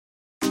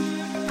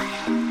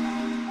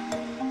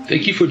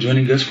Thank you for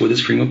joining us for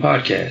this Prima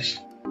podcast.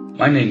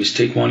 My name is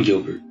Taquan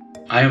Gilbert.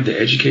 I am the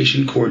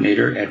Education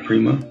Coordinator at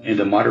Prima and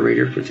the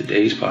moderator for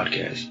today's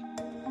podcast.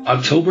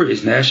 October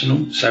is National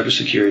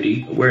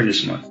Cybersecurity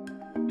Awareness Month.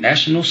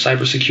 National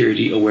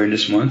Cybersecurity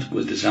Awareness Month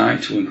was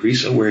designed to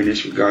increase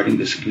awareness regarding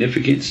the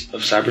significance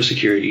of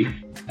cybersecurity,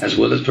 as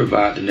well as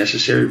provide the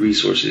necessary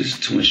resources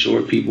to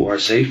ensure people are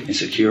safe and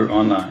secure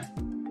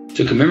online.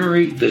 To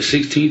commemorate the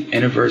 16th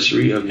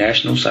anniversary of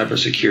National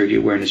Cybersecurity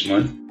Awareness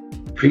Month,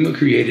 Prima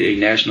created a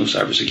National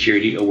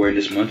Cybersecurity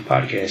Awareness Month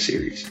podcast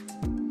series.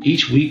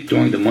 Each week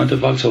during the month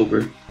of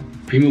October,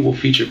 Prima will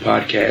feature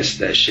podcasts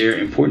that share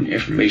important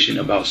information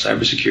about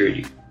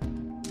cybersecurity.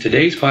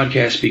 Today's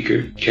podcast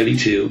speaker, Kelly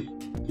Till,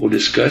 will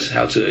discuss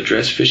how to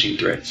address phishing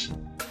threats.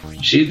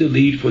 She is the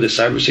lead for the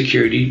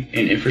Cybersecurity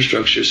and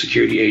Infrastructure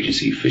Security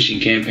Agency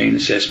Phishing Campaign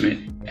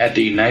Assessment at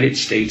the United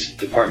States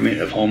Department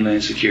of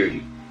Homeland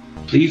Security.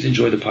 Please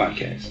enjoy the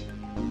podcast.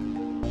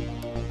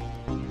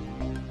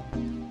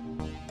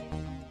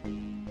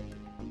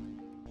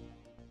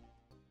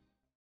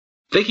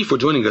 Thank you for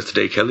joining us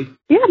today, Kelly.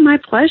 Yeah, my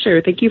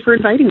pleasure. Thank you for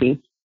inviting me.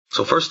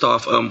 So first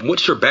off,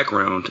 what's your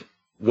background?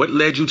 What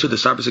led you to the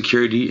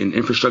Cybersecurity and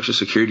Infrastructure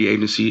Security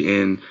Agency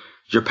and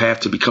your path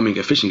to becoming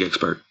a phishing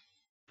expert?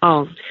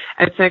 Oh,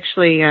 it's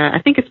actually,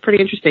 I think it's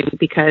pretty interesting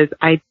because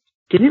I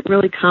didn't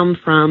really come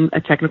from a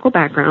technical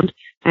background.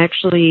 I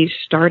actually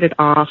started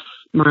off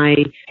my,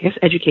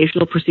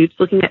 educational pursuits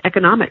looking at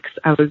economics.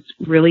 I was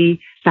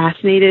really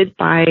fascinated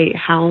by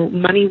how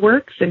money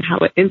works and how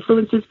it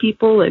influences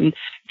people and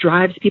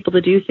drives people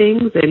to do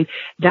things. And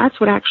that's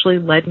what actually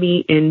led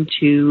me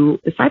into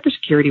the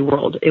cybersecurity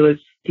world. It was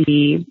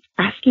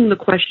asking the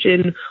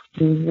question,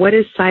 what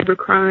is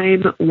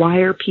cybercrime? Why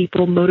are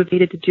people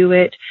motivated to do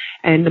it?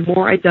 And the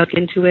more I dug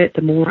into it,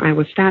 the more I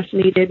was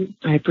fascinated.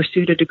 I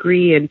pursued a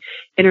degree in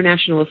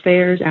international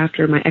affairs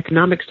after my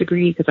economics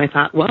degree because I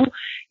thought, well,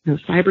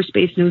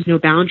 cyberspace knows no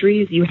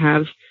boundaries. You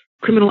have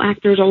criminal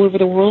actors all over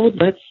the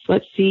world.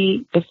 Let's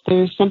see if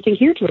there's something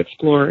here to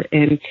explore.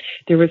 And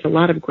there was a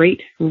lot of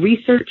great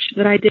research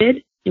that I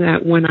did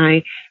that when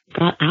I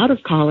got out of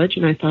college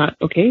and I thought,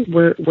 okay,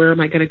 where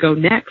am I going to go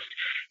next?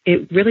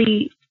 It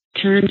really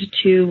turned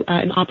to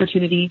an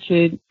opportunity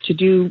to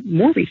do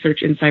more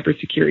research in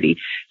cybersecurity.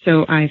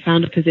 So I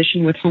found a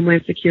position with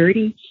Homeland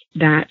Security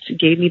that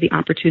gave me the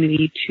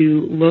opportunity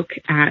to look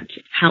at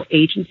how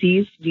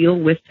agencies deal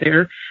with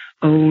their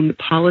own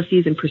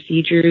policies and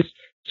procedures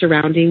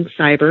surrounding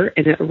cyber.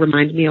 And it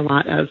reminded me a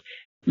lot of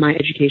my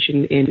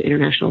education in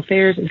international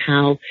affairs and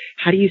how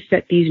do you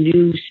set these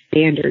new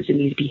standards and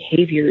these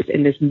behaviors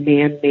in this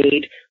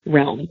man-made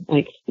realm?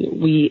 Like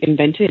we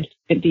invented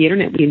the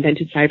internet, we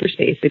invented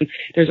cyberspace, and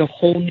there's a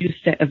whole new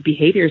set of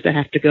behaviors that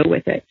have to go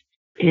with it.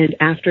 And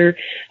after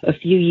a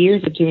few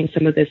years of doing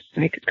some of this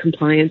like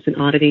compliance and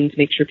auditing to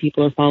make sure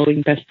people are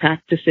following best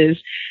practices,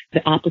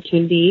 the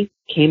opportunity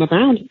came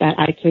around that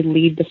I could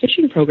lead the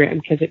phishing program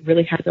because it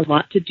really has a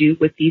lot to do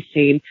with these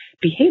same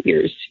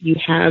behaviors. You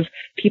have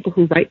people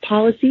who write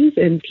policies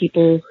and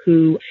people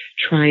who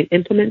try and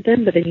implement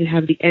them, but then you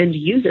have the end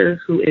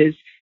user who is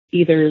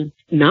either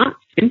not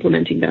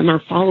implementing them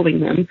or following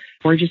them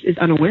or just is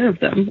unaware of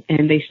them,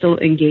 and they still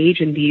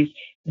engage in these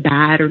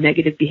bad or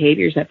negative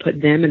behaviors that put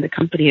them and the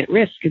company at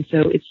risk. And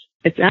so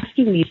it's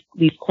asking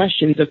these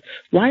questions of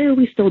why are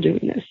we still doing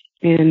this?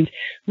 And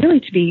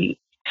really to be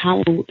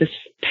how this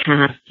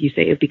path, you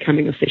say, of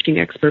becoming a phishing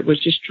expert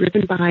was just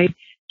driven by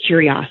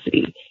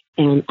curiosity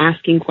and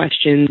asking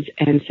questions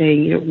and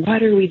saying,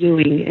 what are we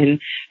doing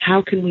and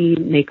how can we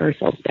make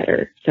ourselves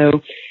better? So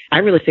I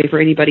really say for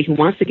anybody who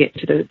wants to get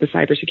into the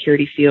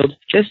cybersecurity field,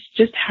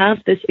 just have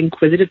this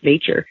inquisitive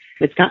nature.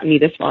 It's gotten me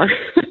this far,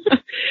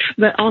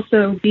 but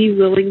also be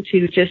willing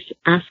to just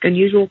ask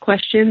unusual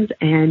questions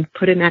and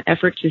put in that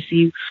effort to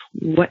see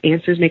what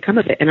answers may come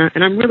of it.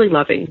 And I'm really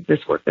loving this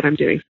work that I'm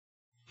doing.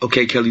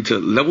 Okay, Kelly, to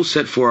level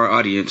set for our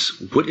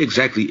audience, what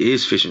exactly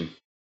is phishing?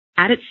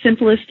 At its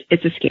simplest,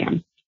 it's a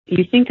scam.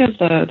 You think of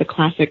the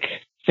classic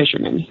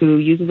fisherman who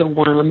uses a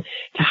worm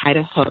to hide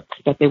a hook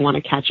that they want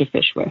to catch a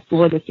fish with.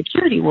 Well, in the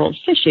security world,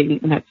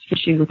 phishing, and that's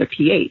phishing with a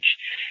PH,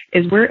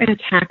 is where an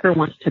attacker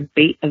wants to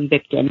bait a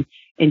victim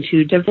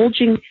into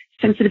divulging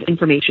sensitive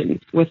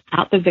information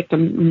without the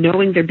victim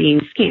knowing they're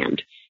being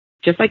scammed.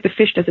 Just like the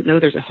fish doesn't know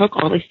there's a hook,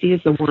 all they see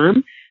is the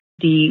worm.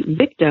 The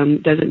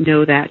victim doesn't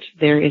know that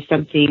there is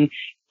something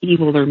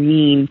evil or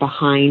mean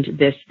behind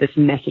this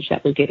message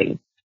that they're getting.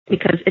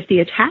 Because if the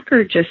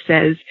attacker just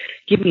says,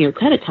 give me your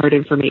credit card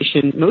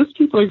information, most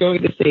people are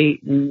going to say,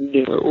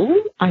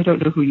 no, I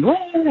don't know who you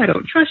are. I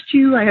don't trust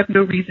you. I have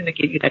no reason to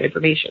give you that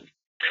information.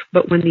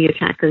 But when the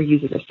attacker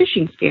uses a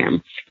phishing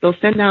scam, they'll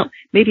send out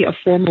maybe a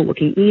formal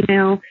looking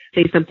email,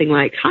 say something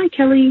like, hi,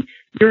 Kelly,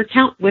 your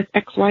account with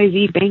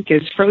XYZ Bank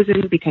is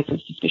frozen because of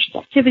suspicious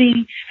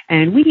activity,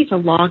 and we need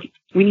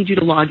you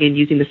to log in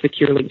using the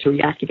secure link to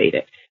reactivate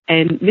it.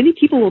 And many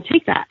people will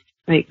take that.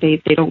 Like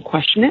they don't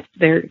question it.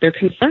 They're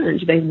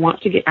concerned. They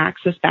want to get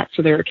access back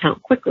to their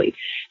account quickly.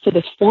 So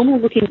this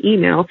formal looking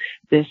email,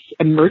 this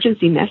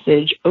emergency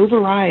message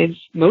overrides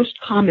most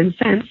common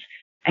sense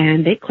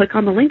and they click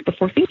on the link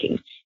before thinking.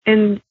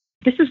 And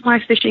this is why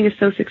phishing is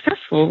so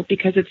successful,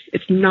 because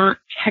it's not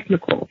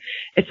technical.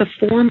 It's a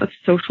form of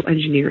social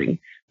engineering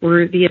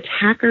where the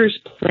attackers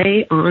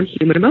play on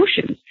human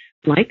emotions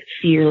like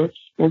fear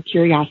or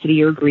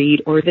curiosity or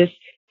greed or this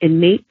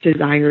innate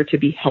desire to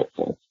be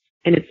helpful.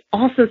 And it's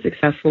also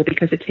successful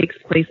because it takes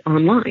place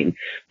online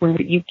where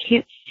you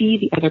can't see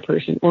the other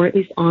person, or at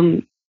least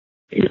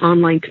in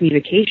online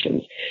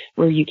communications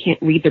where you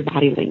can't read their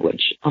body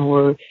language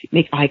or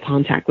make eye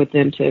contact with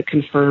them to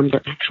confirm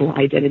their actual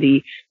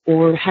identity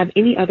or have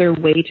any other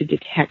way to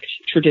detect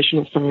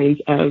traditional signs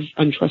of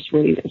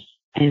untrustworthiness.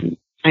 And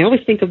I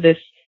always think of this,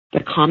 the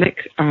comic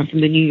from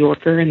the New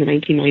Yorker in the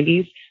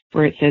 1990s,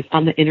 where it says,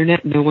 on the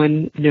internet, no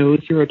one knows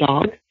you're a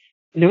dog.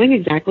 Knowing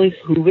exactly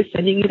who is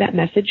sending you that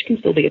message can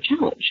still be a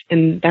challenge.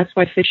 And that's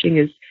why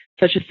phishing is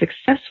such a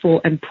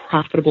successful and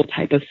profitable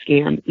type of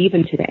scam,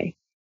 even today.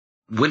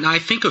 When I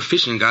think of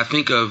phishing, I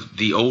think of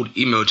the old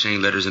email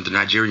chain letters and the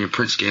Nigerian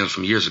print scams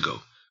from years ago.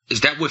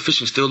 Is that what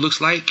phishing still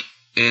looks like?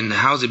 And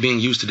how is it being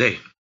used today?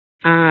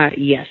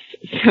 Yes.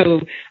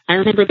 So I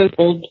remember those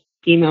old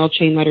email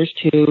chain letters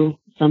too.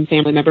 Some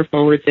family member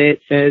forwards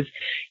it, says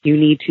you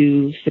need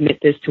to submit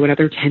this to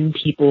another 10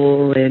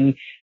 people and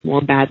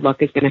more bad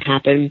luck is going to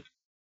happen.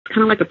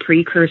 Kind of like a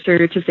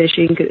precursor to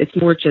phishing.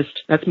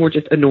 That's more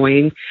just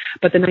annoying.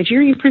 But the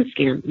Nigerian print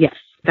scam, yes,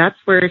 that's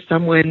where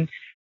someone,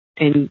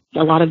 and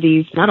a lot of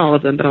these, not all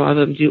of them, but a lot of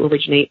them do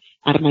originate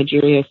out of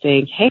Nigeria,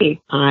 saying, hey,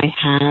 I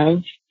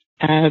have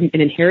an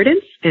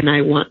inheritance and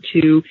I want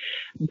to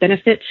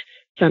benefit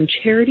some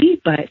charity,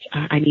 but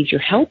I need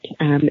your help.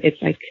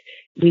 It's like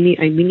we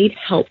need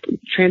help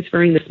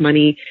transferring this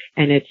money,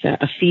 and it's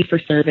a fee for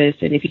service.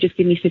 And if you just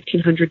give me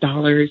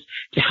 $1,500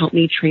 to help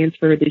me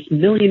transfer this $1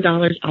 million,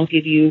 I'll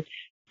give you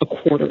a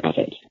quarter of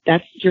it.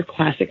 That's your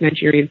classic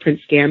Nigerian print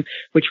scam,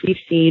 which we've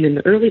seen in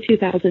the early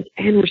 2000s,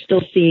 and we're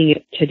still seeing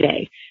it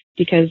today.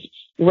 Because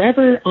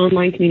wherever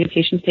online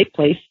communications take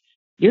place,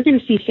 you're going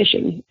to see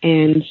phishing.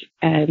 And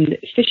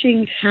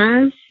phishing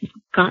has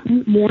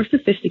gotten more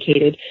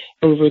sophisticated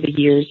over the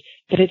years,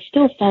 but it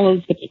still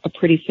follows a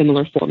pretty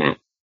similar format.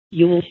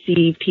 You will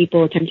see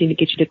people attempting to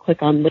get you to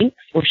click on links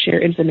or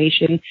share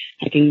information,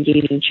 like in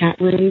gaming chat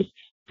rooms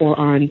or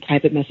on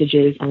private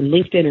messages on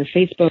LinkedIn or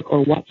Facebook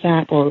or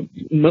WhatsApp or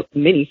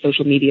many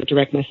social media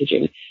direct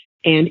messaging,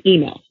 and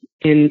email.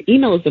 And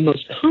email is the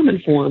most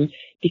common form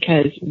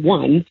because,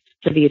 one,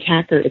 for the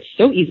attacker, it's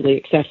so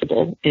easily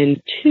accessible,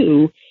 and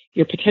two,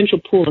 your potential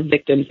pool of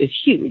victims is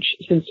huge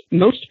since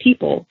most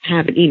people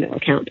have an email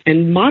account,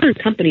 and modern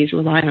companies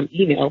rely on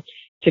email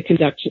to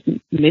conduct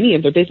many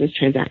of their business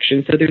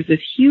transactions. So there's this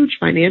huge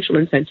financial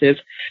incentive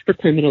for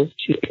criminals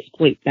to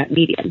exploit that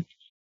medium.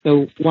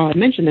 So while I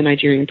mentioned the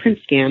Nigerian print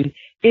scam,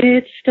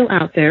 it's still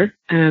out there.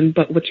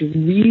 But what's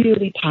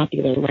really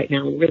popular right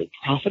now and really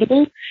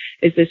profitable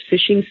is this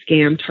phishing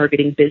scam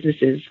targeting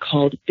businesses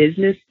called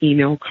business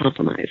email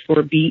compromise,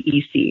 or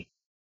BEC.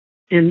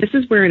 And this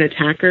is where an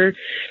attacker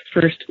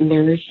first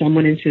lures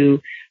someone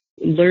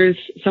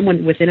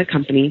within a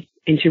company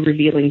into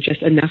revealing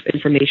just enough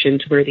information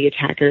to where the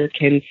attacker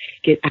can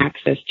get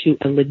access to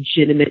a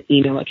legitimate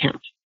email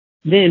account.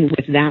 Then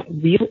with that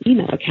real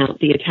email account,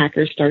 the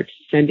attacker starts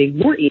sending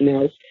more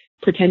emails,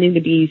 pretending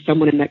to be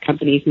someone in that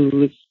company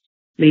who's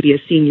maybe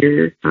a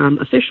senior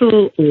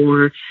official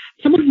or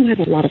someone who has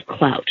a lot of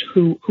clout,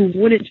 who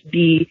wouldn't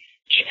be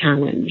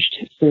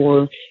challenged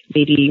for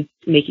maybe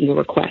making a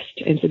request.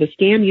 And so the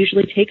scam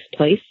usually takes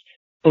place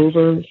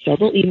over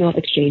several email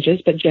exchanges,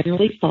 but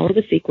generally follow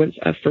the sequence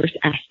of first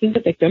asking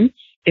the victim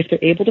if they're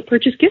able to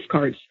purchase gift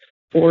cards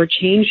or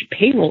change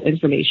payroll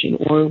information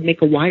or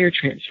make a wire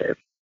transfer.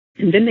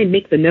 And then they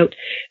make the note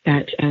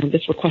that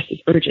this request is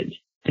urgent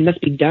and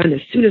must be done as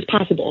soon as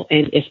possible.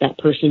 And if that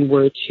person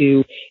were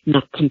to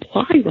not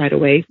comply right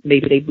away,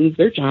 maybe they lose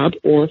their job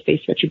or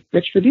face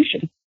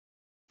retribution.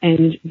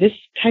 And this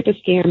type of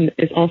scam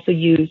is also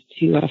used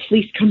to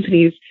fleece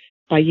companies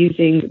by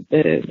using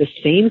the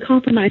same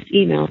compromised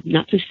email,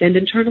 not to send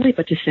internally,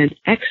 but to send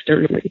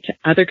externally to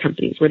other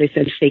companies where they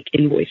send fake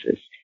invoices.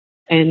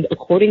 And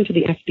according to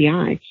the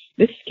FBI,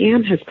 this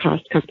scam has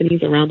cost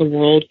companies around the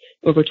world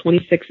over $26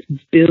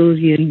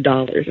 billion,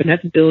 and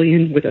that's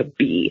billion with a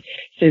B,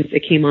 since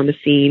it came on the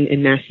scene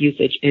in mass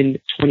usage in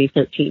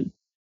 2013.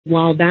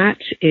 While that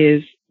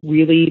is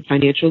really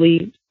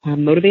financially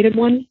motivated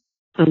one,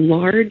 a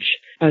large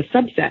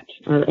subset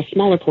or a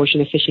smaller portion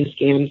of phishing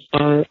scams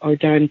are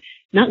done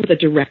not with a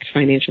direct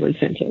financial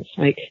incentive.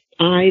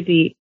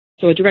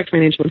 So a direct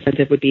financial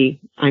incentive would be,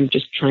 I'm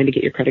just trying to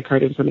get your credit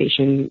card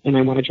information and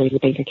I want to join your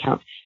bank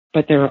account.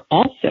 But there are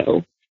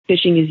also,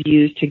 phishing is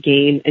used to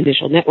gain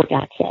initial network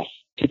access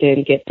to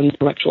then get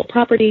intellectual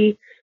property,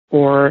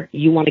 or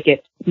you want to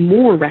get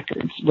more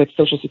records with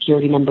social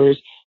security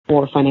numbers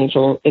or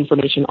financial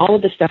information, all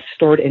of this stuff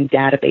stored in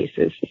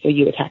databases. So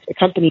you attack the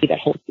company that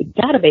holds the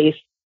database,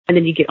 and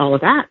then you get all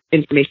of that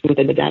information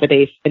within the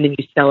database, and then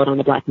you sell it on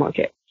the black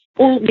market.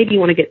 Or maybe you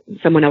want to get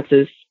someone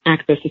else's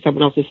access to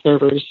someone else's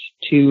servers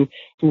to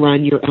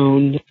run your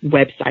own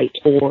website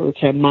or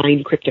to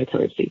mine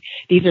cryptocurrency.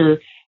 These are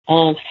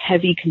all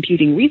heavy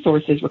computing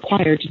resources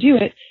required to do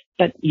it,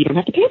 but you don't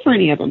have to pay for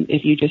any of them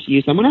if you just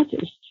use someone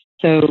else's.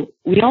 So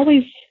we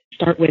always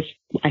start with,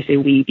 I say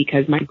we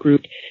because my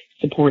group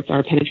supports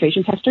our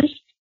penetration testers,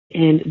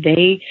 and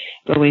they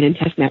go in and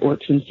test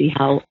networks and see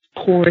how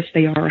porous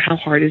they are, how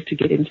hard it is to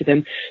get into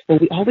them. Well,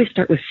 we always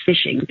start with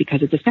phishing because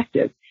it's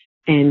effective.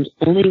 And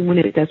only when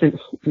it doesn't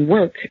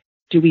work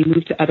do we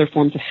move to other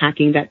forms of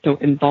hacking that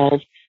don't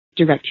involve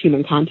direct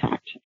human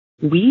contact.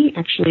 We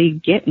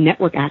actually get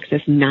network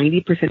access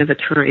 90% of the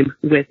time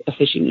with a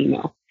phishing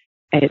email.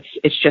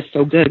 It's just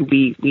so good.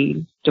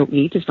 We don't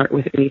need to start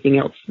with anything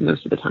else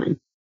most of the time.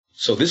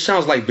 So this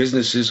sounds like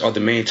businesses are the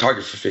main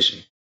target for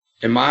phishing.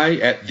 Am I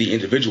at the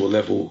individual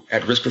level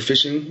at risk for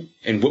phishing?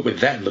 And what would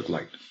that look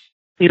like?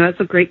 That's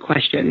a great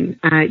question.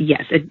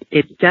 Yes,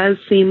 it does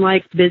seem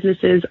like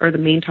businesses are the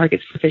main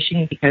targets for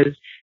phishing because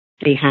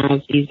they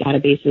have these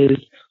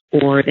databases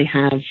or they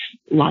have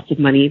lots of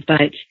money,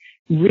 but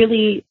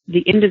really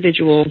the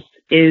individual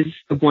is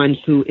the one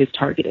who is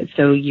targeted.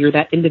 So you're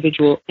that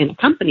individual in a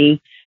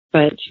company,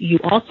 but you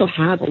also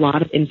have a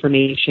lot of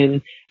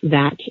information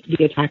that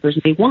the attackers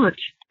may want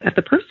at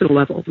the personal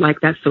level, like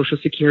that social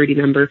security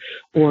number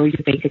or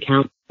your bank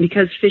account,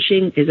 because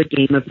phishing is a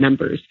game of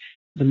numbers.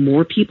 The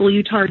more people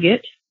you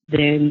target,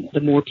 then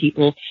the more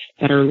people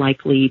that are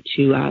likely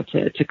to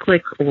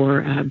click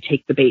or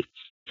take the bait.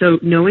 So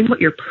knowing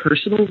what your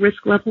personal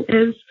risk level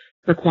is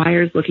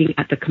requires looking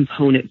at the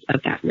components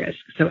of that risk.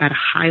 So at a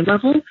high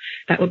level,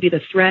 that would be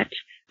the threat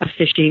of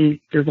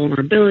phishing, your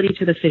vulnerability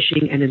to the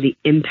phishing, and then the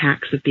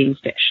impacts of being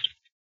phished.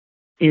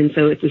 And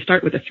so if we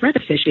start with the threat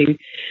of phishing,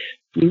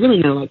 we really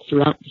know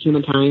throughout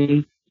human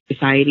time,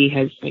 society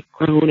has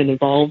grown and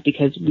evolved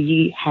because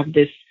we have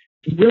this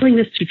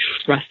willingness to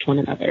trust one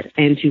another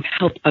and to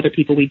help other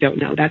people we don't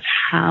know. That's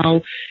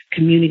how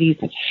communities,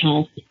 that's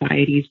how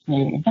societies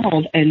grow and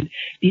evolve. And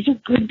these are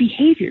good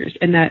behaviors,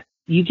 and that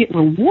you get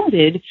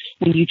rewarded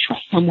when you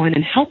trust someone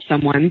and help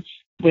someone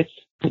with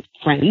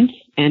friends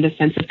and a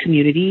sense of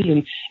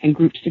community and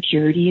group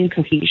security and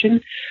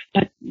cohesion.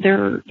 But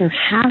there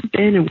have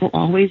been and will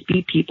always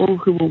be people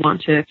who will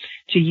want to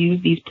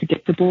use these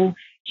predictable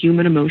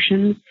human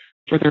emotions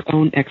for their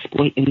own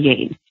exploit and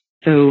gain.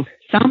 So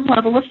some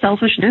level of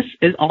selfishness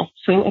is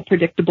also a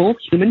predictable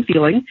human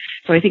feeling.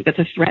 So I think that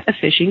the threat of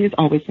phishing is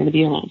always going to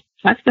be around.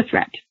 So that's the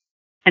threat.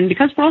 And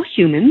because we're all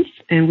humans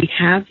and we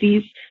have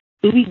these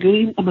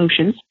ooey-gooey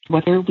emotions,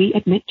 whether we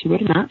admit to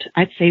it or not,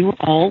 I'd say we're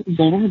all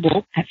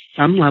vulnerable at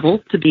some level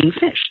to being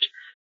phished.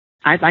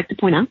 I'd like to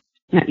point out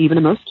that even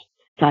the most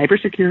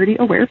cybersecurity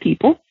aware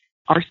people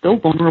are still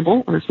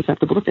vulnerable or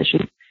susceptible to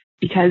phishing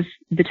because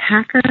the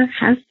attacker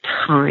has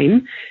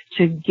time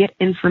to get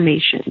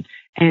information.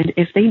 And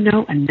if they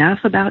know enough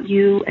about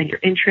you and your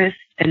interests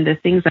and the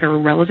things that are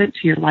relevant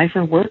to your life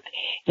or work,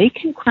 they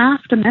can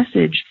craft a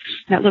message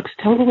that looks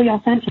totally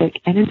authentic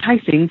and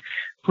enticing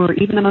for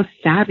even the most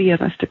savvy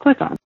of us to click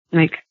on.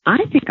 I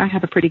think I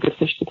have a pretty good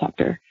phish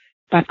detector,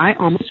 but I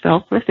almost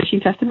fell for a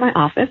phishing test in my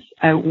office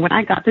when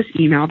I got this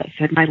email that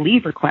said my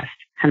leave request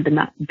had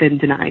been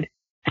denied.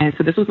 And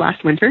so this was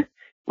last winter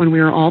when we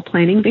were all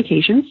planning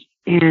vacations,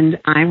 and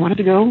I wanted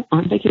to go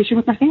on vacation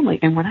with my family.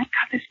 And when I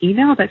got this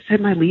email that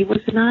said my leave was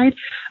denied,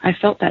 I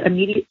felt that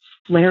immediate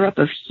flare-up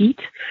of heat,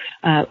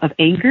 of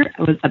anger.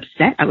 I was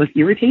upset. I was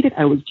irritated.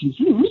 I was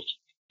confused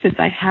since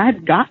I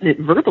had gotten it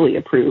verbally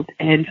approved.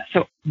 And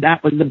so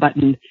that was the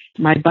button.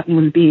 My button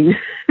was being,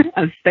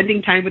 of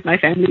spending time with my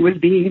family was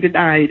being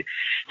denied.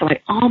 So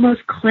I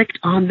almost clicked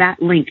on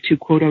that link to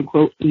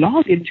quote-unquote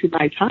log into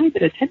my time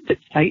and attendance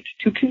site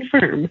to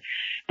confirm.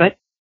 But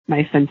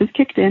my senses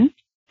kicked in,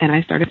 and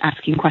I started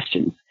asking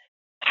questions.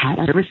 Had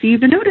I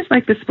received a notice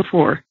like this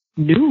before?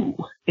 No.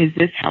 Is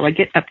this how I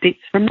get updates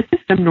from the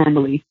system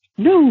normally?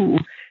 No.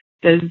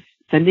 Does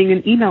sending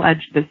an email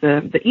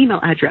the email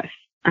address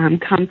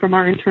come from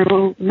our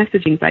internal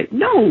messaging site?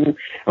 No.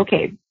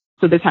 Okay,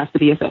 so this has to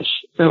be a phish.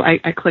 So I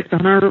clicked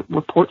on our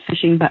report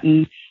phishing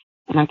button,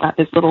 and I got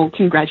this little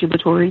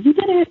congratulatory, you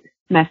did it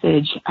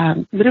message.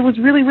 But it was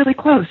really, really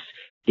close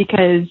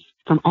because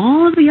from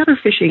all of the other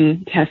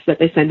phishing tests that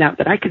they send out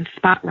that I could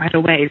spot right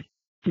away,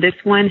 this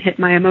one hit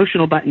my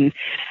emotional button,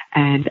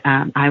 and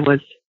I was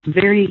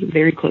very,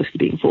 very close to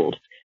being fooled.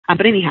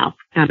 But anyhow,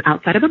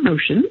 outside of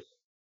emotions,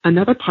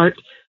 another part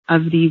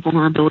of the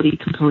vulnerability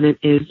component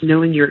is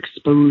knowing your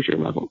exposure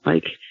level,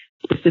 like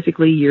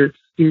specifically your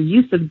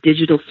use of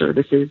digital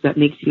services that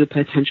makes you a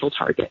potential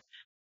target.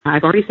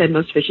 I've already said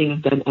most phishing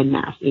is done en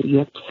masse. You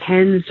have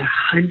tens to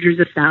hundreds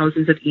of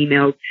thousands of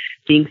emails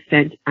being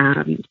sent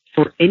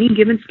for any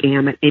given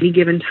scam at any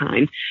given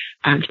time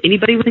to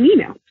anybody with an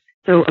email.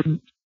 So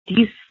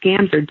these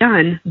scams are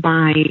done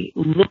by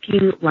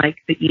looking like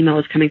the email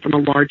is coming from a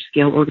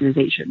large-scale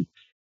organization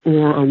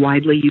or a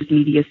widely used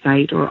media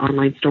site or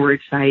online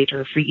storage site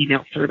or a free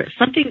email service,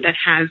 something that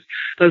has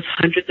those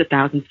hundreds of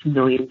thousands to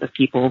millions of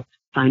people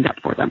signed up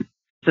for them.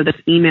 So this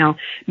email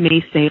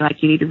may say,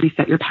 you need to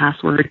reset your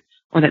password,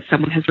 or that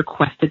someone has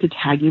requested to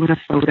tag you in a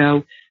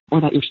photo,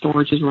 or that your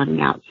storage is running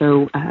out.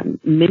 So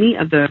many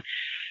of the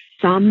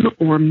some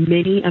or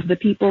many of the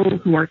people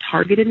who are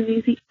targeted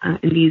in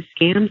these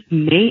scams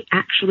may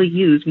actually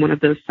use one of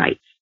those sites.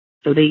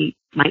 So they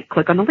might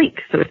click on the link.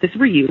 So if this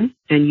were you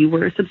and you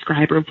were a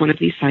subscriber of one of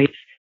these sites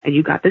and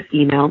you got this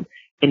email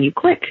and you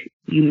click,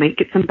 you might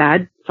get some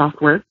bad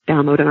software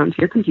downloaded onto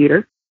your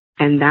computer.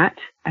 And that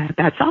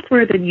bad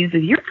software then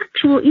uses your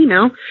actual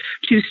email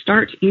to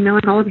start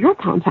emailing all of your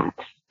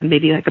contacts,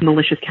 maybe like a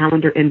malicious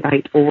calendar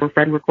invite or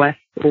friend request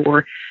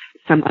or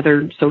some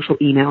other social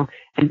email.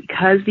 And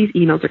because these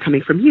emails are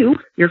coming from you,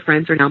 your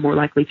friends are now more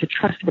likely to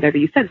trust whatever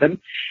you send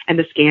them. And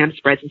the scam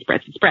spreads and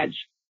spreads and spreads.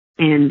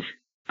 And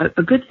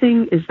a good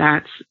thing is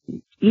that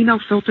email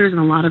filters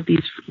and a lot of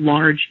these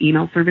large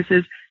email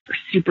services are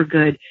super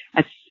good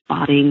at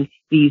spotting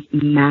these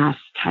mass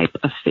type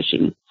of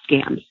phishing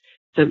scams.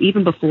 So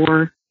even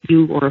before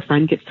you or a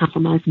friend gets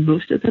compromised,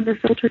 most of them are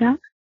filtered out,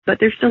 but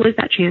there still is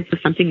that chance of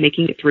something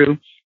making it through.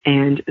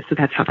 And so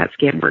that's how that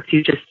scam works.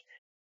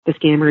 The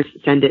scammers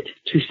send it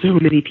to so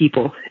many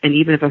people. And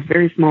even if a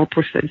very small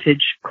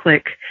percentage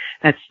click,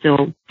 that's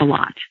still a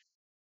lot.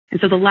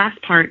 And so the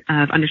last part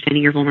of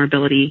understanding your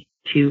vulnerability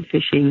to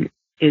phishing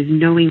is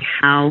knowing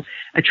how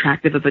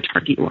attractive of a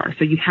target you are.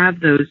 So you have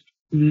those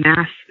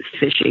mass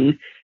phishing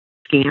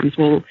scams.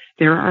 Well,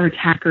 there are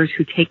attackers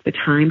who take the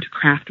time to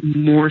craft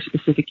more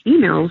specific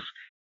emails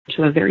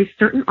to a very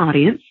certain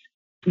audience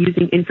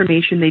using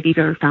information maybe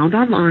they're found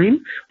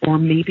online, or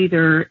maybe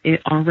they're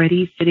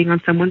already sitting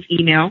on someone's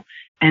email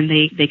and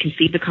they can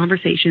see the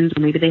conversations,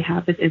 or maybe they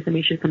have this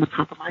information from a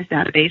compromised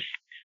database.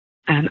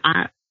 And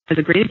as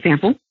a great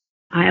example,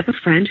 I have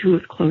a friend who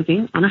was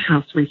closing on a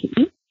house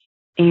recently,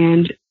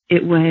 and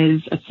it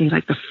was, let's say,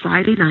 like the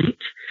Friday night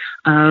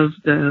of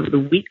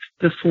the week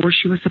before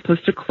she was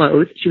supposed to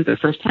close. She was a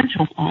first-time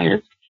house buyer,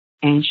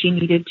 and she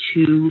needed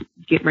to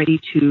get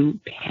ready to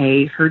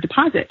pay her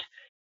deposit.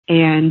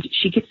 And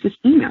she gets this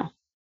email,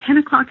 10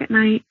 o'clock at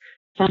night,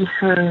 from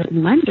her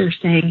lender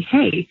saying,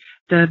 hey,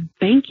 the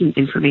banking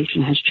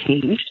information has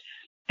changed.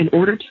 In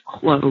order to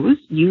close,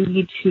 you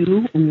need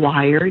to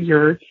wire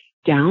your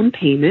down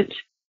payment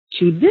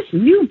to this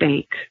new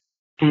bank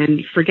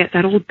and forget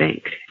that old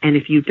bank. And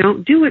if you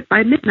don't do it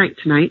by midnight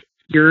tonight,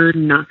 you're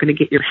not going to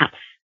get your house.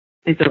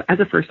 And so as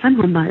a first-time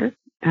home buyer,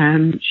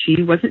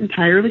 she wasn't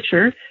entirely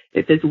sure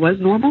if this was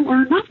normal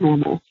or not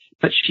normal,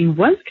 but she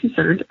was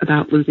concerned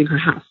about losing her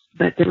house.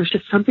 But there was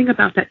just something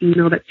about that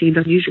email that seemed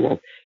unusual.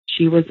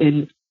 She was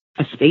in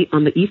a state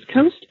on the East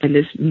Coast, and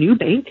this new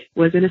bank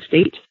was in a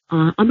state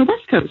on the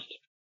West Coast.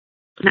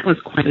 And that was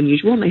quite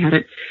unusual, and they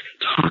hadn't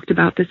talked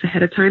about this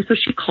ahead of time. So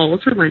she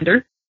calls her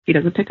lender. He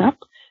doesn't pick up.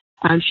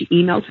 She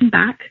emails him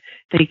back.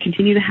 They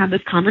continue to have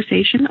this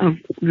conversation of,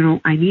 why do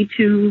I need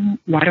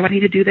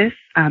to do this?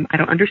 I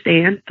don't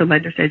understand. The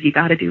lender says, you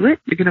got to do it.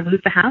 You're going to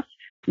lose the house.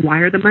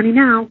 Wire the money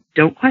now.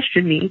 Don't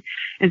question me.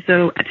 And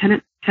so at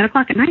 10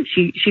 o'clock at night,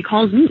 she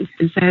calls me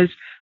and says,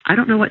 I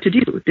don't know what to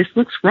do. This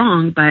looks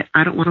wrong, but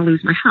I don't want to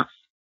lose my house.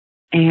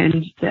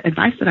 And the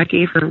advice that I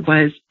gave her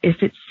was, if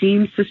it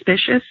seems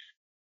suspicious,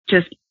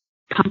 just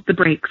pump the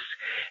brakes.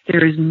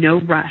 There is no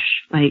rush.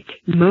 Like,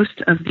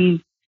 most of these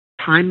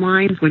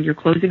timelines when you're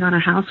closing on a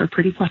house are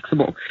pretty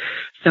flexible.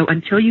 So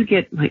until you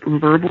get like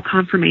verbal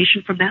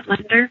confirmation from that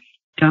lender,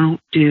 don't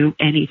do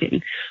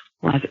anything.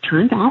 Well, as it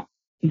turns out,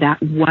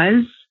 that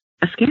was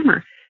a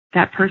scammer.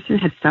 That person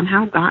had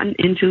somehow gotten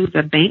into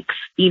the bank's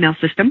email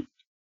system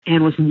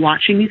and was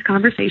watching these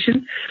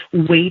conversations,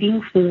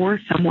 waiting for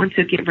someone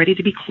to get ready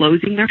to be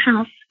closing their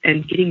house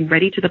and getting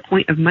ready to the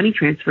point of money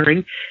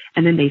transferring.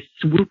 And then they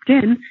swooped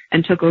in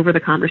and took over the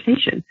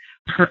conversation.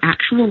 Her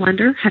actual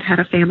lender had had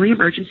a family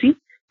emergency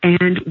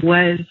and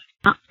was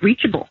not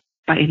reachable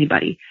by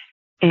anybody.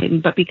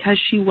 But because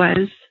she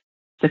was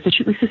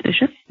sufficiently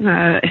suspicious,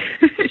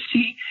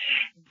 she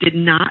did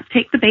not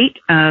take the bait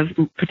of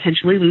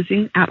potentially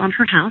losing out on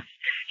her house.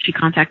 She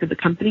contacted the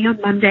company on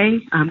Monday,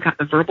 got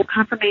the verbal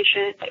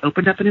confirmation. They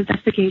opened up an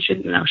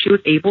investigation. She was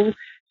able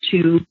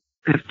to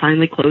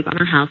finally close on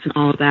her house and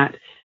all of that.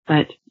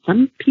 But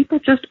some people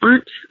just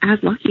aren't as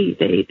lucky.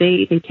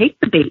 They take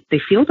the bait, they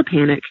feel the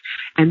panic,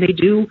 and they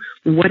do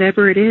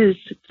whatever it is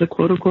the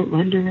quote-unquote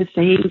lender is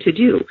saying to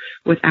do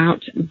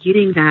without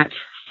getting that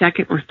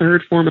second or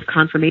third form of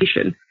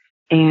confirmation.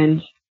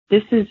 And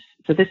this is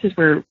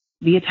where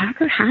the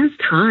attacker has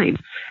time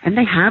and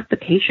they have the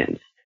patience.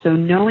 So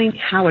knowing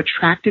how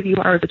attractive you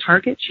are as a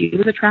target, she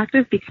was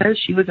attractive because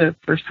she was a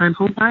first-time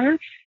home buyer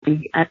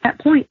and at that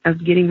point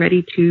of getting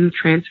ready to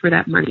transfer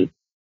that money.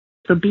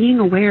 So being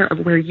aware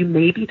of where you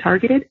may be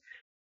targeted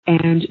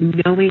and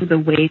knowing the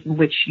ways in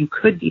which you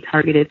could be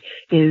targeted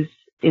is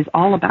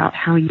all about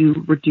how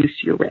you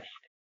reduce your risk.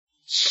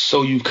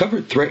 So you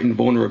covered threat and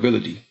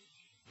vulnerability.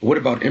 What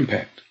about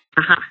impact?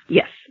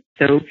 Yes.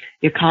 So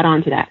you caught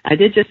on to that. I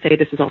did just say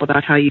this is all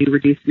about how you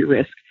reduce your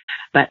risk,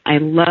 but I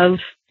love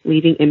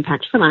leaving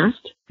impact for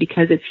last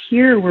because it's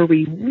here where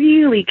we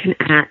really can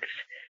act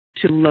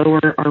to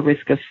lower our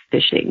risk of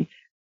phishing.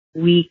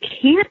 We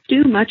can't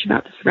do much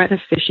about the threat of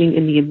phishing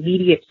in the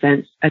immediate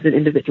sense as an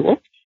individual.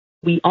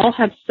 We all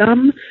have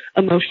some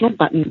emotional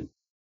button.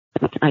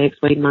 I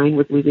explained mine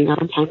was losing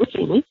out on time with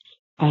family.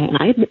 And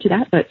I admit to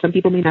that, but some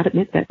people may not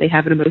admit that they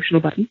have an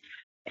emotional button.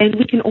 And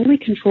we can only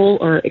control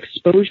our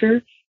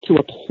exposure to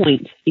a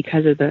point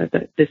because of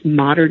this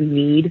modern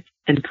need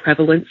and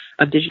prevalence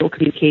of digital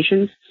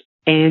communications.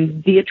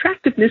 And the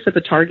attractiveness of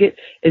a target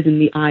is in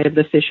the eye of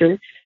the fisher.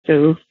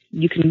 So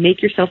you can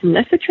make yourself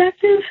less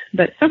attractive,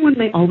 but someone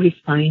may always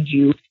find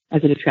you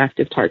as an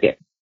attractive target.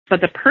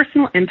 But the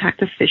personal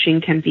impact of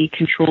phishing can be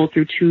controlled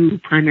through two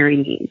primary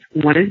means.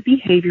 One is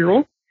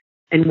behavioral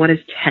and one is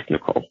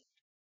technical.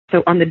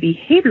 So on the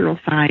behavioral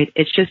side,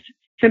 it's just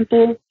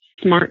simple,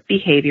 smart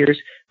behaviors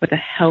with a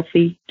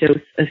healthy dose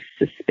of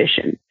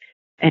suspicion.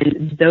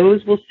 And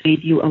those will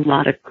save you a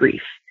lot of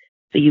grief.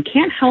 So you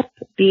can't help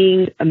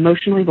being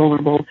emotionally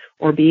vulnerable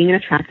or being an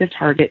attractive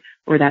target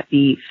or that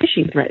the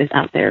phishing threat is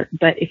out there.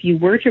 But if you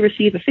were to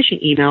receive a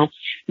phishing email,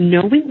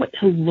 knowing what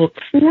to look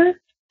for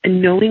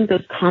and knowing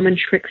those common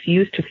tricks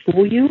used to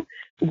fool you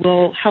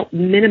will help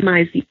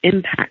minimize the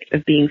impact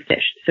of being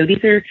phished. So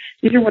these are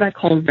what I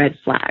call red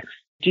flags.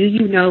 Do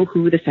you know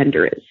who the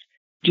sender is?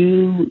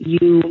 Do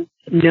you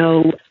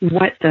know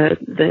what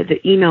the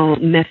email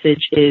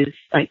message is?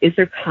 Like, is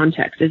there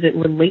context? Does it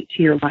relate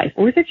to your life?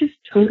 Or is it just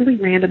totally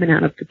random and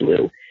out of the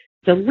blue?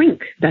 The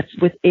link that's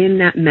within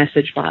that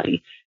message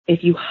body,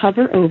 if you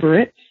hover over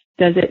it,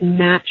 does it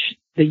match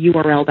the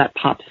URL that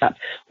pops up?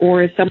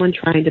 Or is someone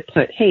trying to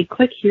put, hey,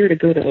 click here to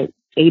go to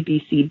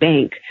ABC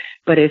Bank,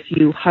 but if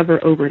you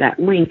hover over that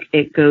link,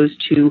 it goes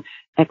to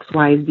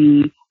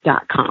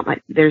XYZ.com.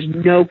 Like, there's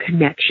no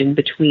connection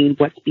between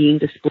what's being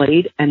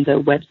displayed and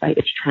the website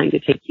it's trying to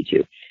take you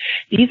to.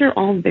 These are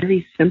all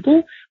very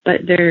simple,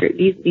 but they're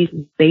these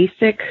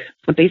basic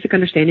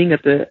understanding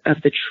of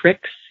the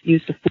tricks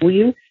used to fool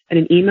you in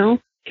an email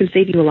can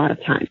save you a lot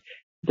of time.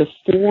 The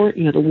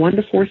 1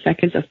 to 4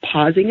 seconds of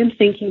pausing and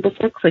thinking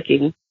before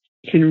clicking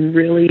can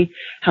really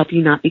help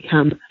you not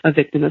become a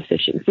victim of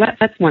phishing. So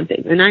that's one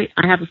thing. And I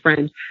have a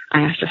friend,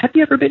 I asked her, have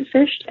you ever been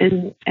phished?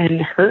 And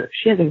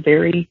she has a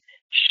very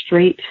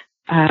straight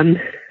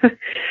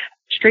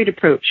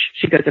approach.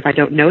 She goes, if I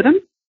don't know them,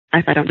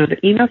 if I don't know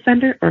the email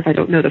sender, or if I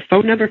don't know the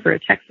phone number for a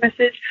text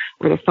message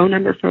or the phone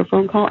number for a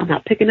phone call, I'm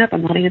not picking up,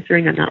 I'm not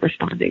answering, I'm not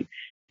responding.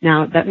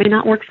 Now, that may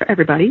not work for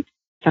everybody.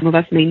 Some of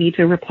us may need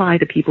to reply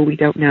to people we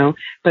don't know,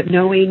 but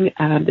knowing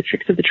the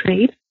tricks of the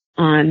trade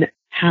on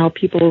how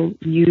people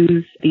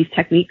use these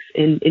techniques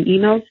in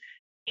emails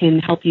can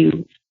help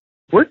you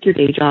work your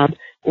day job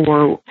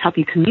or help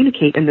you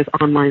communicate in this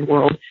online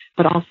world,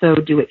 but also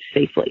do it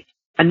safely.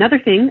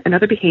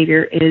 Another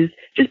behavior is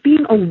just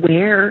being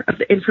aware of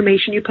the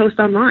information you post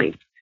online.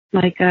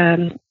 Like,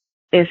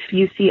 if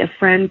you see a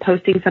friend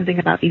posting something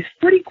about these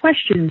 40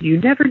 questions you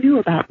never knew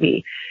about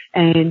me,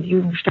 and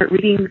you start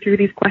reading through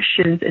these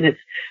questions, and it's,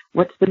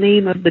 what's the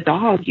name of the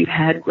dog you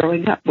had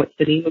growing up? What's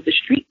the name of the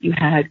street you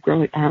had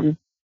growing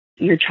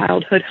your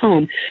childhood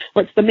home?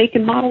 What's the make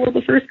and model of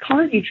the first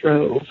car you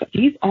drove?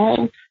 These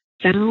all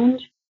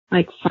sound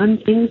like fun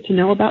things to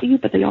know about you,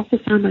 but they also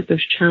sound like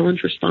those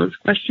challenge response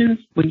questions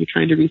when you're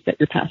trying to reset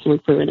your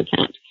password for an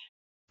account.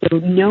 So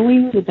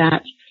knowing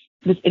that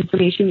this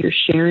information you're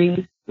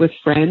sharing with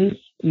friends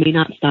may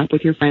not stop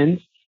with your friends,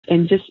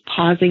 and just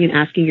pausing and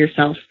asking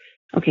yourself,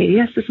 okay,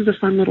 yes, this is a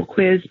fun little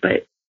quiz,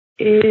 but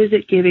is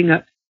it giving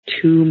up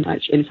too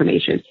much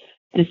information?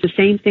 And it's the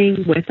same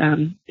thing with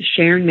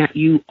sharing that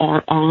you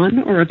are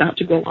on or about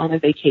to go on a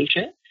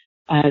vacation.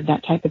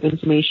 That type of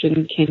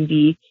information can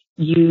be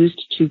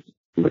used to,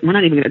 we're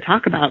not even going to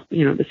talk about,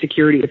 the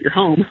security of your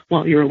home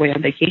while you're away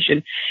on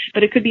vacation,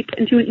 but it could be put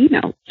into an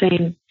email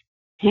saying,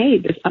 hey,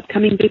 this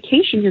upcoming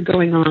vacation you're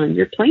going on,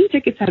 your plane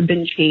tickets have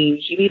been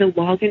changed. You need to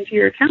log into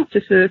your account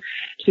to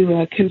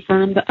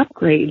confirm the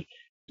upgrade.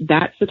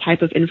 That's the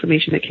type of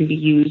information that can be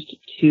used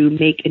to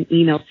make an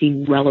email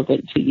seem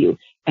relevant to you.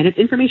 And it's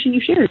information you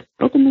shared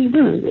openly,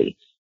 willingly.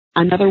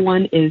 Another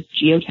one is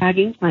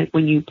geotagging, like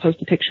when you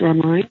post a picture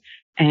online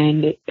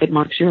and it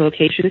marks your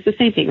location. It's the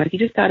same thing. Like, you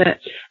just got to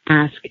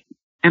ask,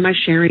 am I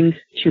sharing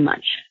too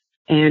much?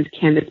 And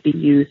can this be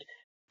used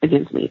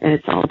against me? And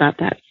it's all about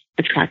that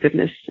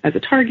attractiveness as a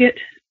target.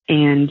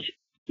 And,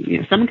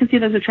 someone can see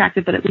that as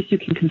attractive, but at least you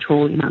can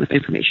control the amount of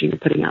information you're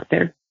putting out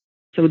there.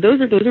 So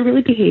those are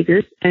really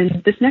behaviors.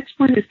 And this next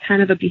one is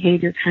kind of a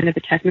behavior, kind of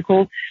a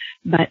technical,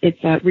 but it's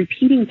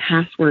repeating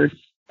passwords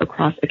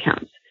across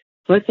accounts.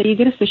 So let's say you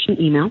get a phishing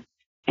email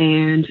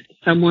and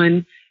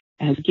someone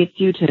gets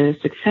you to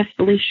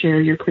successfully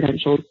share your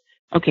credentials.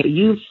 Okay,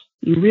 you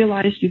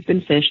realize you've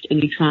been phished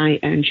and you try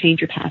and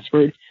change your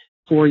password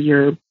for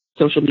your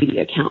social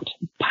media account.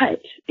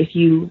 But if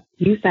you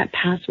use that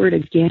password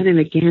again and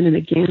again and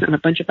again on a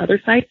bunch of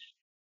other sites,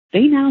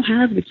 they now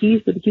have the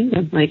keys to the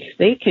kingdom. Like,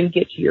 they can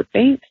get to your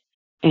bank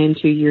and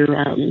to your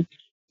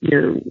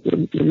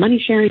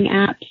money sharing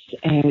apps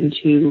and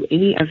to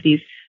any of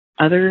these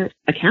other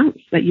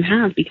accounts that you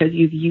have because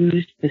you've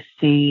used the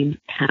same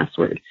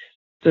password.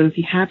 So if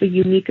you have a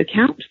unique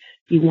account,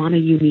 you want a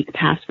unique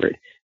password.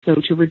 So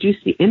to reduce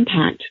the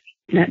impact,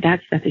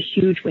 that's a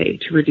huge way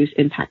to reduce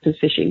impact of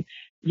phishing.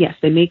 Yes,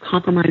 they may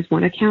compromise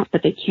one account,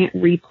 but they can't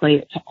replay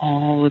it to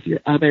all of your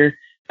other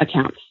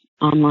accounts,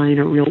 online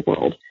or real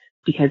world.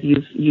 because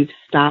you've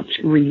stopped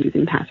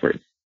reusing passwords.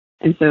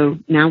 And so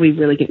now we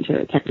really get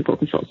into technical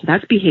control. So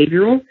that's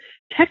behavioral.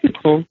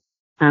 Technical,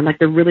 like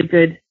the really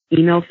good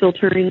email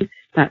filtering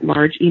that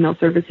large email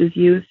services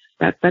use,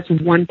 that's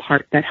one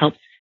part that helps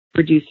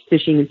reduce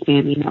phishing and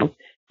spam emails.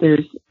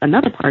 There's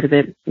another part of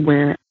it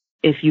where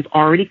if you've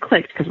already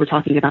clicked, because we're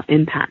talking about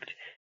impact,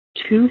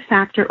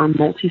 two-factor or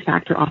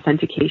multi-factor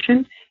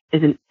authentication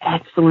is an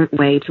excellent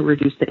way to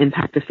reduce the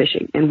impact of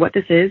phishing. And what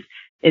this is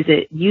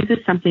it uses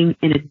something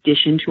in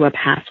addition to a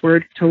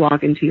password to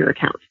log into your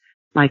account,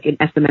 like an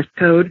SMS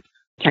code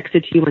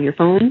texted to you on your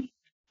phone,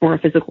 or a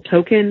physical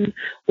token,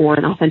 or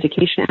an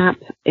authentication app.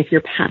 If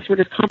your password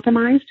is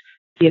compromised,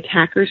 the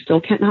attacker still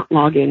cannot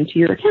log into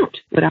your account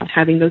without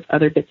having those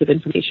other bits of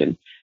information.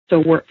 So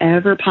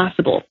wherever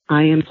possible,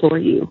 I implore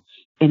you,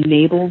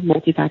 enable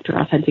multi-factor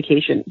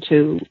authentication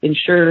to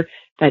ensure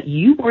that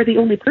you are the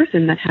only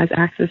person that has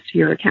access to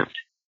your account.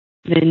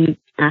 Then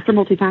after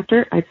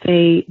multi-factor, I'd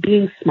say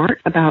being smart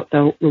about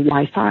the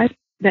Wi-Fi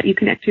that you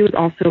connect to is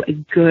also a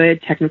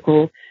good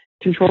technical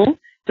control.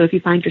 So if you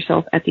find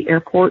yourself at the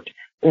airport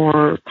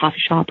or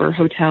coffee shop or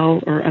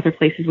hotel or other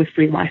places with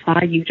free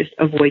Wi-Fi, you just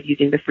avoid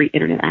using the free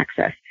internet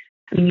access.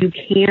 I mean, you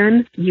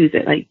can use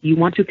it. Like, you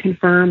want to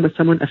confirm with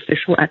someone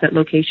official at that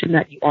location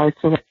that you are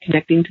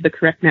connecting to the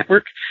correct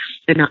network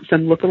and not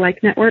some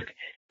lookalike network.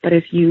 But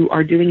if you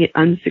are doing it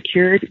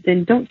unsecured,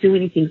 then don't do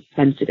anything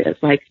sensitive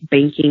like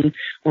banking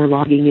or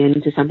logging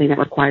into something that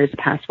requires a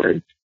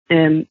password.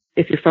 And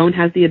if your phone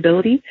has the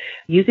ability,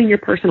 using your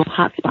personal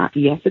hotspot,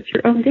 yes, it's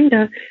your own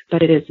data,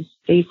 but it is a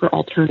safer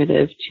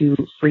alternative to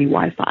free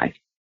Wi-Fi.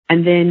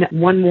 And then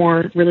one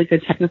more really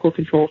good technical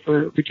control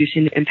for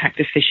reducing the impact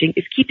of phishing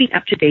is keeping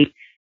up to date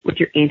with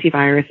your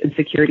antivirus and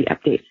security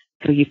updates.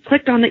 So you've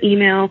clicked on the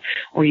email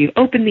or you've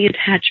opened the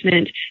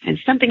attachment and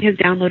something has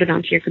downloaded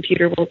onto your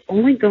computer. Well, it's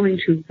only going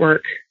to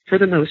work for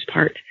the most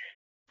part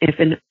if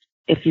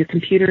your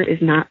computer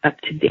is not up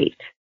to date.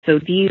 So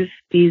these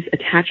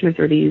attachments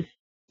or these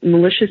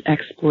malicious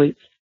exploits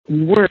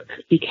work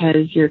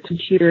because your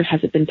computer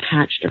hasn't been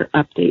patched or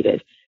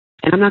updated.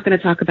 And I'm not going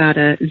to talk about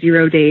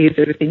 0 days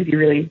or the things you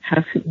really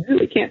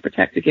can't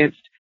protect against.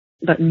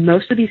 But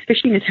most of these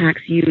phishing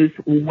attacks use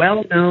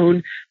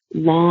well-known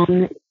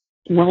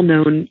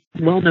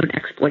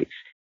exploits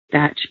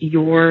that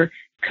your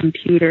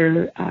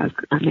computer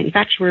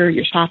manufacturer,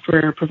 your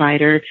software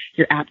provider,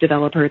 your app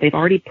developer, they've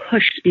already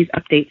pushed these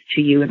updates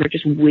to you, and they're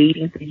just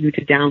waiting for you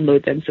to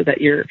download them so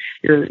that your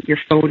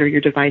phone or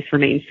your device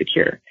remains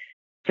secure.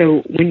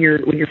 So when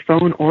your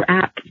phone or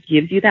app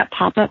gives you that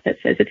pop-up that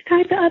says it's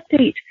time to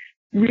update,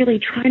 really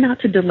try not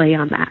to delay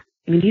on that.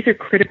 I mean, these are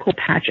critical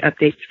patch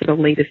updates for the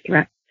latest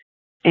threat.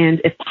 And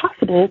if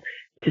possible,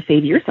 to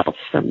save yourself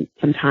some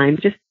time,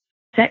 just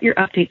set your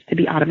updates to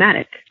be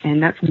automatic.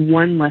 And that's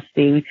one less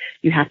thing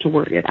you have to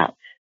worry about.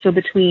 So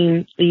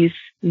between these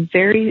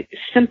very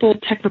simple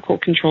technical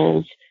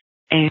controls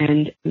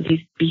and these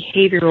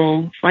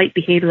slight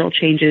behavioral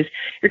changes,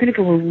 you're going to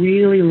go a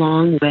really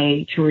long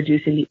way to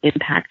reducing the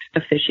impact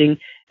of phishing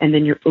and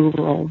then your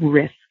overall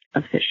risk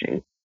of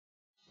phishing.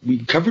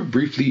 We covered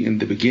briefly in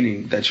the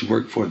beginning that you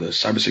work for the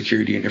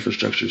Cybersecurity and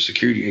Infrastructure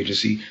Security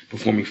Agency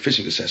performing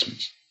phishing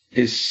assessments.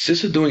 Is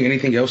CISA doing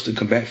anything else to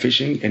combat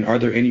phishing, and are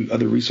there any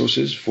other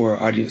resources for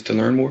our audience to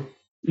learn more?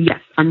 Yes,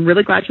 I'm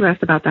really glad you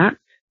asked about that.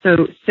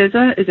 So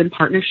CISA is in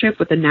partnership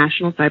with the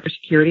National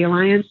Cybersecurity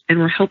Alliance, and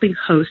we're helping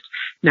host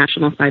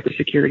National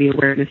Cybersecurity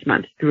Awareness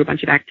Month through a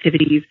bunch of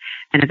activities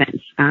and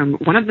events.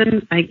 One of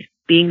them,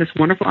 being this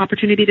wonderful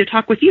opportunity to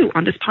talk with you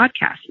on this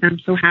podcast. And I'm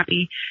so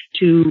happy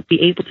to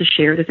be able to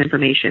share this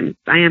information.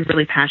 I am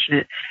really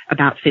passionate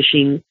about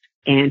phishing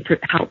and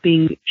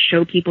helping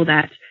show people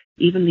that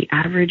even the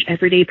average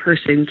everyday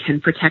person can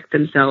protect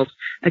themselves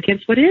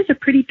against what is a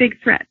pretty big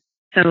threat.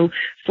 So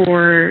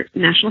for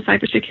National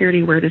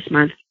Cybersecurity Awareness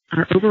Month,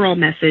 our overall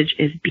message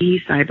is be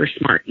cyber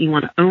smart. You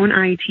want to own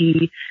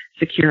IT,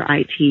 secure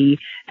IT,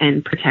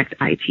 and protect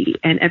IT.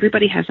 And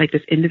everybody has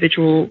this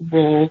individual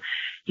role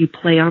you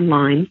play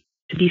online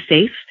to be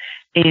safe.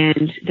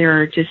 And there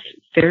are just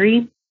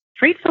very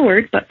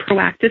straightforward but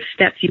proactive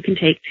steps you can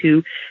take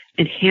to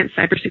enhance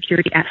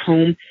cybersecurity at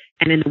home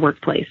and in the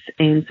workplace.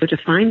 And so to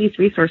find these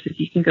resources,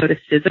 you can go to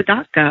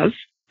CISA.gov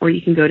or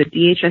you can go to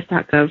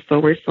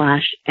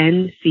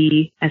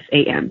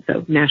dhs.gov/NCSAM,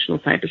 so National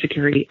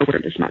Cybersecurity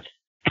Awareness Month.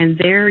 And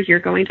there you're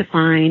going to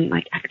find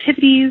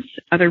activities,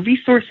 other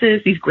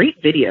resources, these great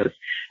videos.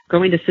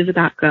 Going to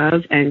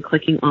CISA.gov and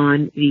clicking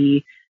on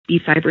the Be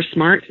Cyber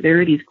Smart,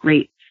 there are these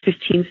great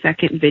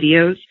 15-second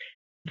videos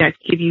that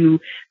give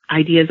you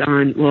ideas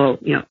on,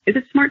 is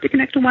it smart to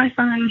connect to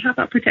Wi-Fi? How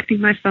about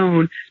protecting my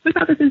phone? What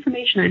about this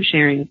information I'm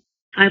sharing?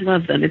 I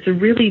love them. It's a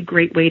really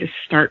great way to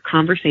start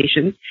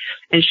conversations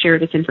and share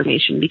this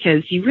information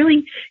because you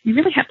really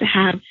have to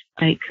have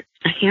a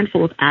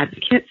handful of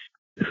advocates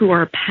who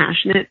are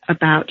passionate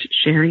about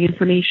sharing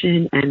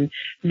information and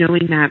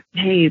knowing that,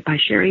 hey, by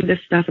sharing this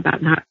stuff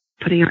about not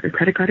putting out your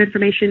credit card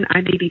information,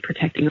 I may be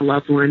protecting a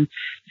loved one,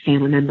 a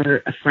family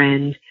member, a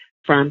friend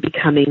from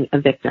becoming a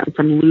victim,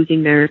 from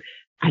losing their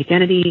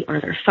identity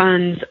or their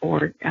funds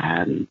or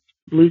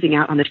losing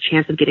out on this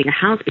chance of getting a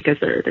house because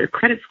their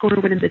credit score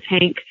went in the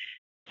tank.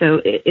 So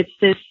it's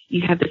this,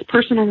 you have this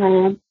personal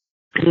role,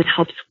 and it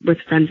helps with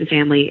friends and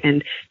family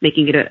and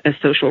making it a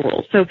social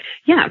role. So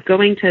yeah,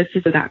 going to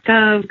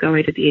CISA.gov,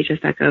 going to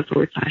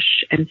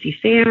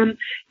DHS.gov/NCSAM,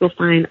 you'll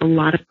find a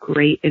lot of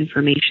great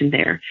information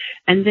there.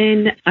 And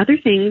then other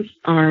things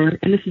are,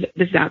 and this is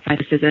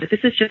outside of CISA,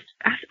 this is just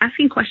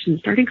asking questions,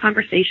 starting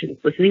conversations,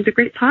 listening to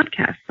great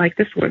podcasts like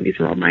this one. These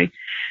are all my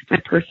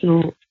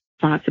personal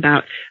thoughts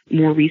about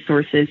more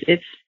resources.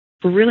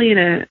 We're really in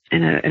a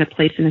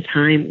place in a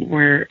time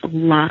where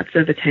lots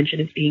of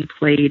attention is being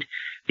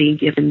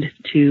given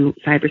to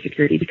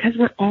cybersecurity because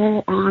we're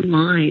all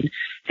online.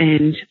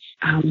 And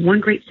one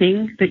great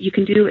thing that you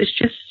can do is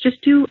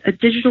just do a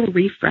digital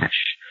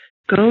refresh.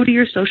 Go to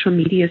your social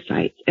media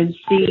sites and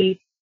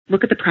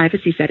look at the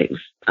privacy settings,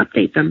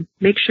 update them,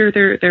 make sure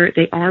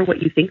they are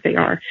what you think they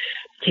are.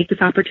 Take this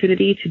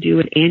opportunity to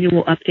do an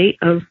annual update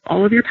of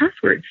all of your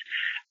passwords.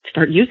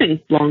 Start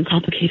using long,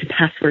 complicated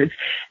passwords,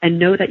 and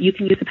know that you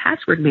can use a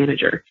password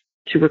manager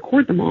to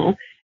record them all,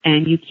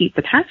 and you keep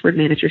the password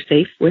manager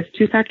safe with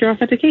two-factor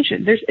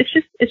authentication.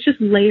 It's just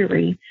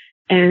layering,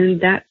 and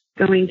that's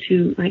going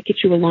to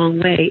get you a long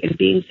way in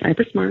being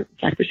cyber smart,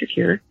 cyber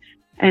secure.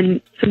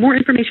 And some more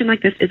information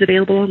like this is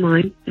available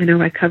online. I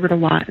know I covered a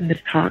lot in this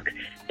talk,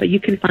 but you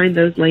can find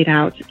those laid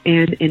out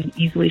and in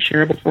easily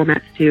shareable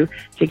formats to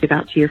give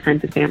out to your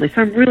friends and family.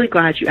 So I'm really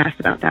glad you asked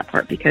about that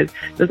part because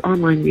those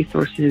online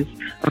resources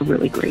are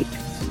really great.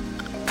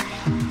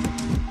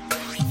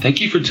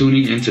 Thank you for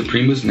tuning into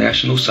Prima's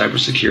National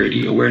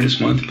Cybersecurity Awareness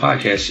Month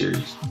podcast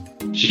series.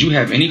 Should you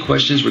have any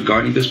questions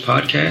regarding this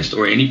podcast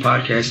or any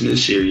podcast in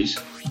this series,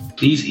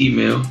 please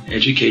email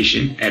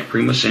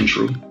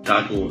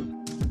education@primacentral.org.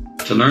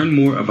 To learn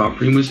more about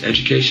Prima's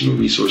educational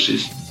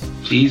resources,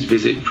 please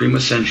visit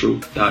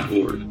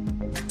primacentral.org.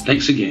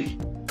 Thanks again.